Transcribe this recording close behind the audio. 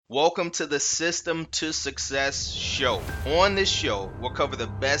Welcome to the System to Success show. On this show, we'll cover the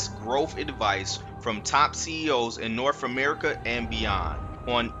best growth advice from top CEOs in North America and beyond.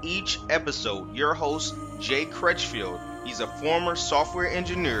 On each episode, your host, Jay Crutchfield, he's a former software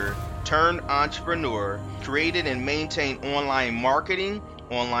engineer turned entrepreneur, created and maintained online marketing,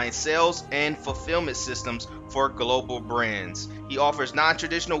 online sales, and fulfillment systems for global brands. He offers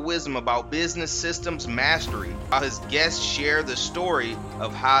non-traditional wisdom about business systems mastery, while his guests share the story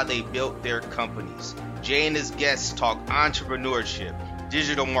of how they built their companies. Jay and his guests talk entrepreneurship,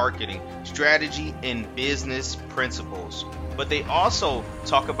 digital marketing, strategy, and business principles. But they also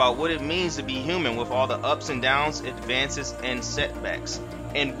talk about what it means to be human with all the ups and downs, advances, and setbacks.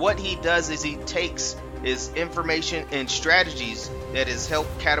 And what he does is he takes his information and strategies that has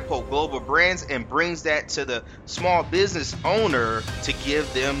helped catapult global brands and brings that to the small business owner to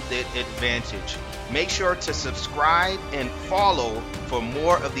give them that advantage. Make sure to subscribe and follow for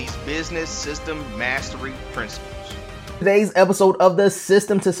more of these business system mastery principles. Today's episode of the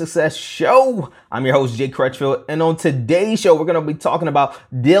System to Success show. I'm your host, Jay Crutchfield, and on today's show, we're going to be talking about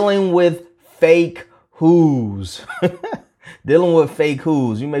dealing with fake who's. Dealing with fake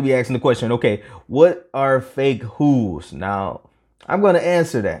who's. You may be asking the question, okay, what are fake who's? Now, I'm going to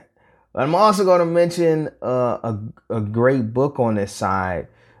answer that. But I'm also going to mention a great book on this side.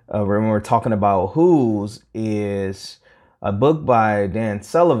 When we're talking about who's, is a book by Dan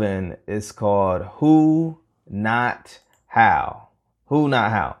Sullivan. It's called Who, Not How. Who,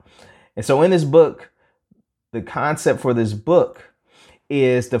 Not How. And so in this book, the concept for this book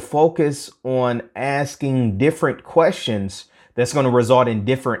is to focus on asking different questions that's going to result in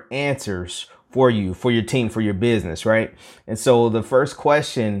different answers for you, for your team, for your business, right? And so the first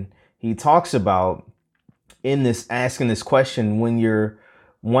question he talks about in this, asking this question when you're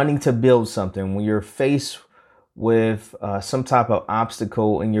wanting to build something, when you're faced with some type of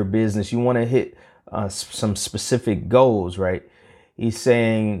obstacle in your business, you want to hit some specific goals, right? He's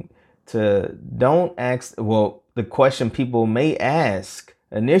saying to don't ask, well, the question people may ask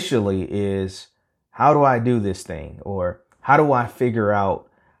initially is, how do I do this thing? Or how do I figure out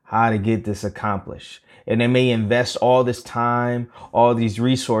how to get this accomplished? And they may invest all this time, all these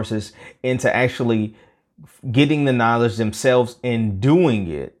resources into actually getting the knowledge themselves and doing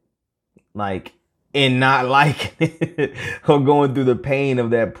it, like, and not liking it or going through the pain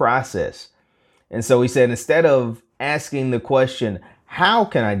of that process. And so he said, instead of asking the question, how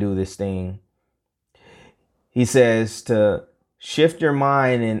can I do this thing? He says to shift your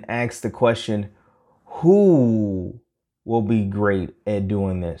mind and ask the question, who will be great at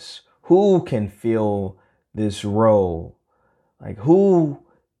doing this? Who can fill this role? Like, who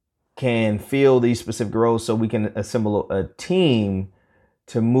can fill these specific roles so we can assemble a team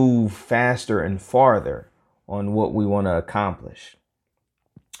to move faster and farther on what we want to accomplish?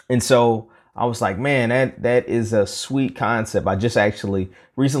 And so I was like, man, that is a sweet concept. I just actually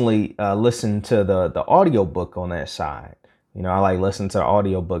recently listened to the audio book on that side. You know, I like listening to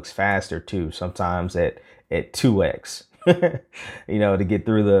audiobooks faster too, sometimes at 2x, you know, to get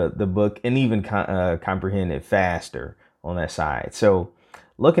through the book and even comprehend it faster on that side. So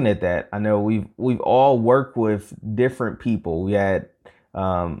looking at that, I know we've all worked with different people. We had,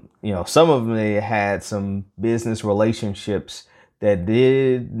 some of them, they had some business relationships that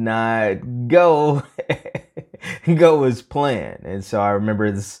did not go as planned. And so I remember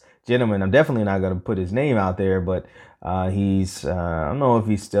this gentleman, I'm definitely not going to put his name out there, but he's, I don't know if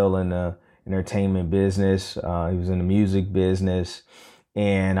he's still in the entertainment business. He was in the music business,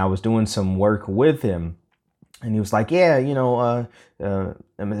 and I was doing some work with him, and he was like, yeah,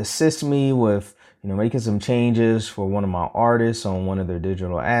 assist me with, making some changes for one of my artists on one of their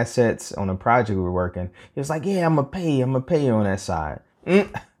digital assets on a project we were working. He was like, yeah, I'm gonna pay you on that side.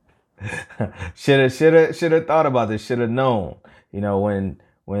 Should have thought about this. Should have known.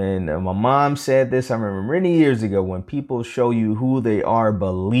 When my mom said this, I remember many years ago, when people show you who they are,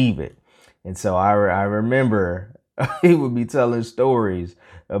 believe it. And so I remember he would be telling stories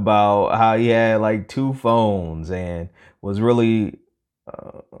about how he had like 2 phones and was really,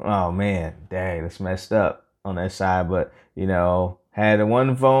 oh man, dang, that's messed up on that side. But, had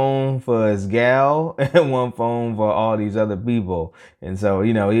 1 phone for his gal and 1 phone for all these other people. And so,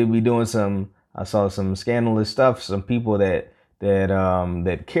 he'd be doing I saw some scandalous stuff, some people that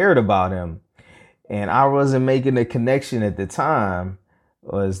cared about him. And I wasn't making the connection at the time,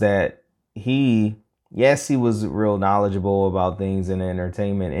 was that he was real knowledgeable about things in the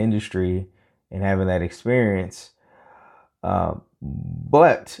entertainment industry and having that experience.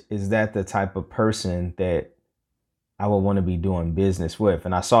 But is that the type of person that I would want to be doing business with.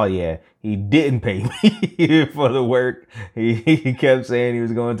 And I saw, yeah, he didn't pay me for the work he kept saying he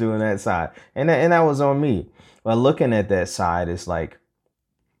was going to on that side. And that was on me. But looking at that side, it's like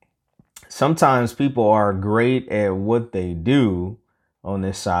sometimes people are great at what they do on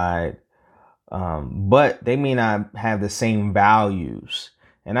this side, but they may not have the same values.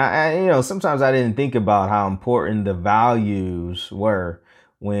 And sometimes I didn't think about how important the values were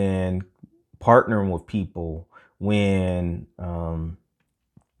when partnering with people, when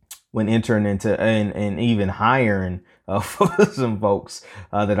entering into and even hiring some folks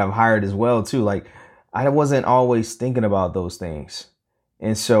that I've hired as well too. Like I wasn't always thinking about those things.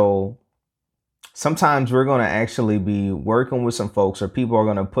 And so sometimes we're going to actually be working with some folks, or people are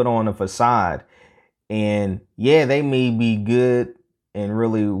going to put on a facade, and yeah, they may be good and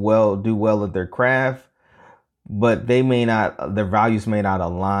really do well at their craft, but their values may not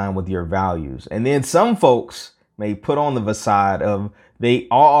align with your values. And then some folks may put on the facade of they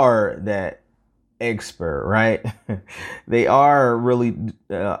are that expert, right? They are really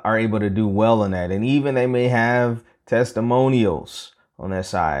are able to do well in that. And even they may have testimonials on their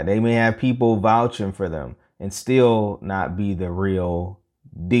side. They may have people vouching for them and still not be the real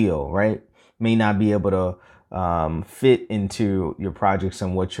deal, right? May not be able to fit into your projects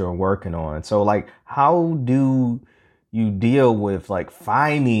and what you're working on. So like, how do you deal with like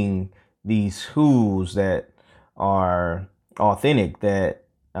finding these who's that are authentic? That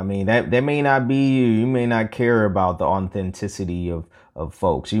may not be you. You may not care about the authenticity of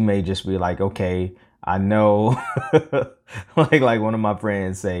folks. You may just be like, okay, I know, like one of my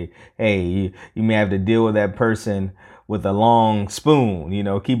friends say, hey, you may have to deal with that person with a long spoon,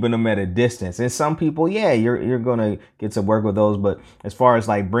 keeping them at a distance. And some people, yeah, you're going to get to work with those. But as far as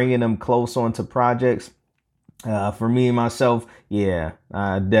like bringing them close onto projects, for me and myself, yeah,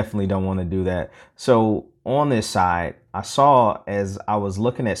 I definitely don't want to do that. So on this side, I saw as I was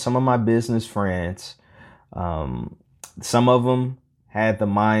looking at some of my business friends, some of them had the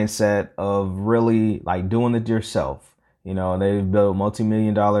mindset of really like doing it yourself. They've built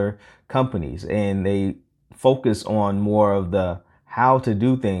multi-million-dollar companies and they focus on more of the how to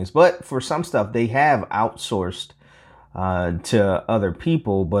do things. But for some stuff, they have outsourced to other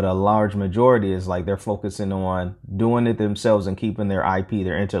people. But a large majority is like they're focusing on doing it themselves and keeping their IP,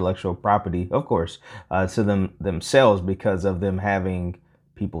 their intellectual property, of course, to themselves, because of them having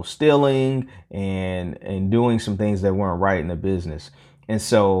people stealing and doing some things that weren't right in the business. And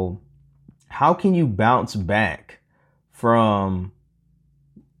so how can you bounce back from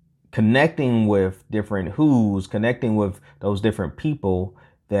connecting with different who's, connecting with those different people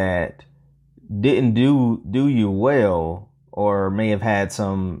that didn't do you well, or may have had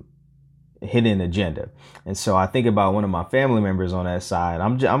some hidden agenda? And so I think about one of my family members on that side.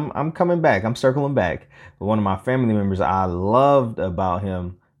 I'm coming back. I'm circling back. But one of my family members I loved about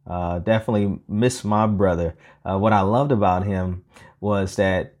him, definitely miss my brother. What I loved about him was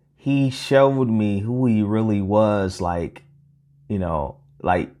that he showed me who he really was. Like,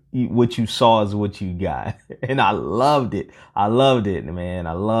 what you saw is what you got. And I loved it. I loved it, man.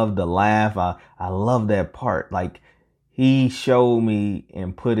 I loved the laugh. I love that part. Like he showed me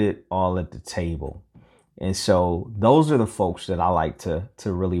and put it all at the table. And so those are the folks that I like to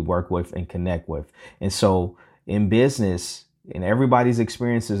really work with and connect with. And so in business, and everybody's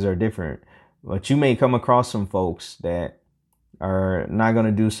experiences are different, but you may come across some folks that are not going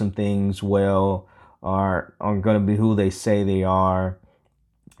to do some things well, or aren't going to be who they say they are.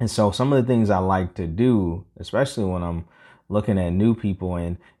 And so some of the things I like to do, especially when I'm looking at new people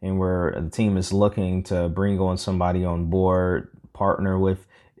and where the team is looking to bring on somebody on board, partner with,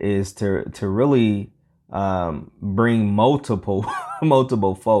 is to really bring multiple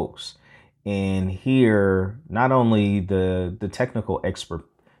folks and hear not only the technical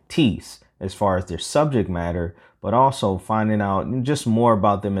expertise as far as their subject matter, but also finding out just more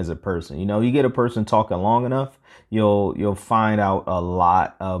about them as a person. You get a person talking long enough, you'll find out a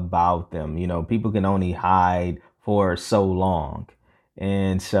lot about them. People can only hide for so long.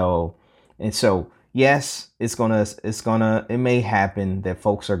 And so, yes, it may happen that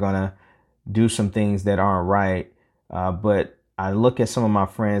folks are gonna do some things that aren't right. But I look at some of my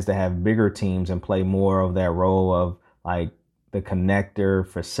friends that have bigger teams and play more of that role of like the connector,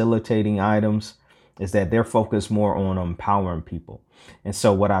 facilitating items, is that they're focused more on empowering people. And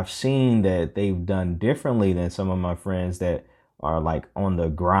so what I've seen that they've done differently than some of my friends that are like on the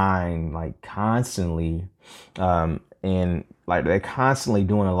grind, like constantly, and like they're constantly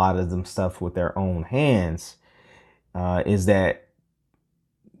doing a lot of them stuff with their own hands, is that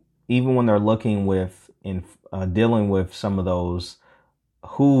even when they're looking with in dealing with some of those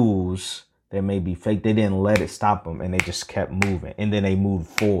who's that may be fake, they didn't let it stop them, and they just kept moving, and then they moved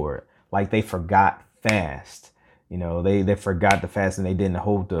forward. Like they forgot fast. They forgot the fast, and they didn't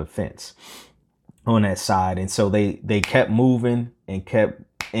hold the offense on that side. And so they kept moving and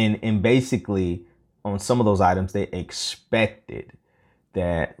and basically on some of those items, they expected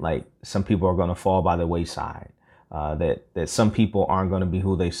that like some people are going to fall by the wayside, that some people aren't going to be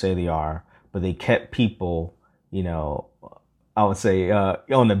who they say they are, but they kept people, I would say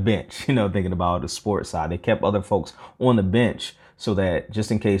on the bench, thinking about the sports side. They kept other folks on the bench so that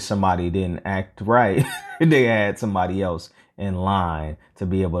just in case somebody didn't act right, they had somebody else in line to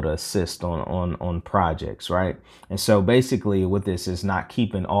be able to assist on projects, right? And so basically with this is not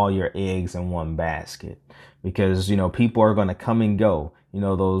keeping all your eggs in one basket, because, people are going to come and go.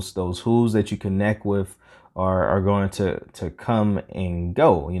 Those who's that you connect with are going to come and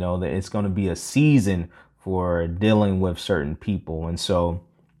go. That it's going to be a season for dealing with certain people. And so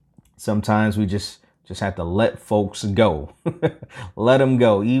sometimes we just have to let folks go, let them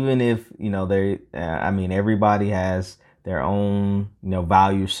go. Even if, everybody has their own,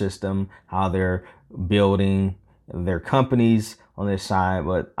 value system, how they're building their companies on this side.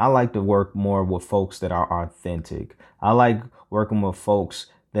 But I like to work more with folks that are authentic. I like working with folks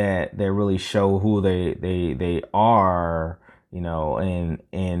that really show who they are,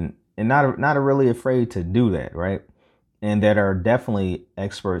 and not really afraid to do that, right? And that are definitely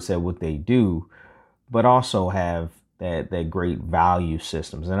experts at what they do, but also have that great value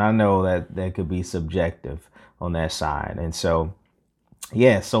systems. And I know that could be subjective on that side. And so,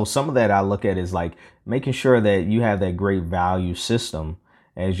 so some of that I look at is like making sure that you have that great value system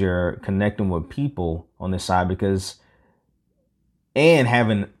as you're connecting with people on this side, and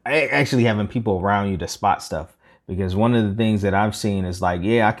having people around you to spot stuff. Because one of the things that I've seen is like,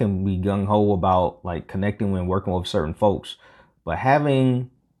 I can be gung-ho about like connecting and working with certain folks, but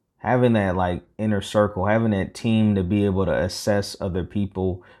having that like inner circle, having that team to be able to assess other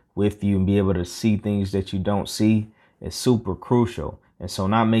people with you and be able to see things that you don't see is super crucial. And so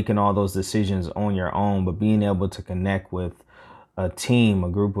not making all those decisions on your own, but being able to connect with a team, a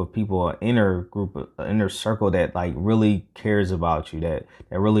group of people, an inner circle that like really cares about you, that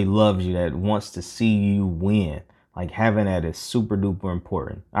really loves you, that wants to see you win. Like having that is super duper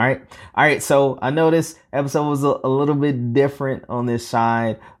important. All right. So I know this episode was a little bit different on this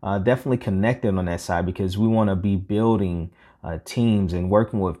side, definitely connected on that side, because we want to be building teams and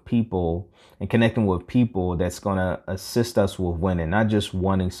working with people and connecting with people that's going to assist us with winning, not just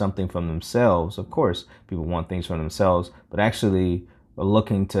wanting something from themselves. Of course, people want things from themselves, but actually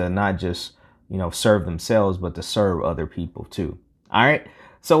looking to not just, serve themselves, but to serve other people too. All right.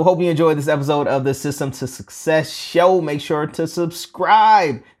 So hope you enjoyed this episode of the System to Success Show. Make sure to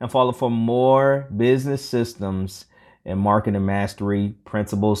subscribe and follow for more business systems and marketing mastery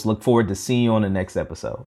principles. Look forward to seeing you on the next episode.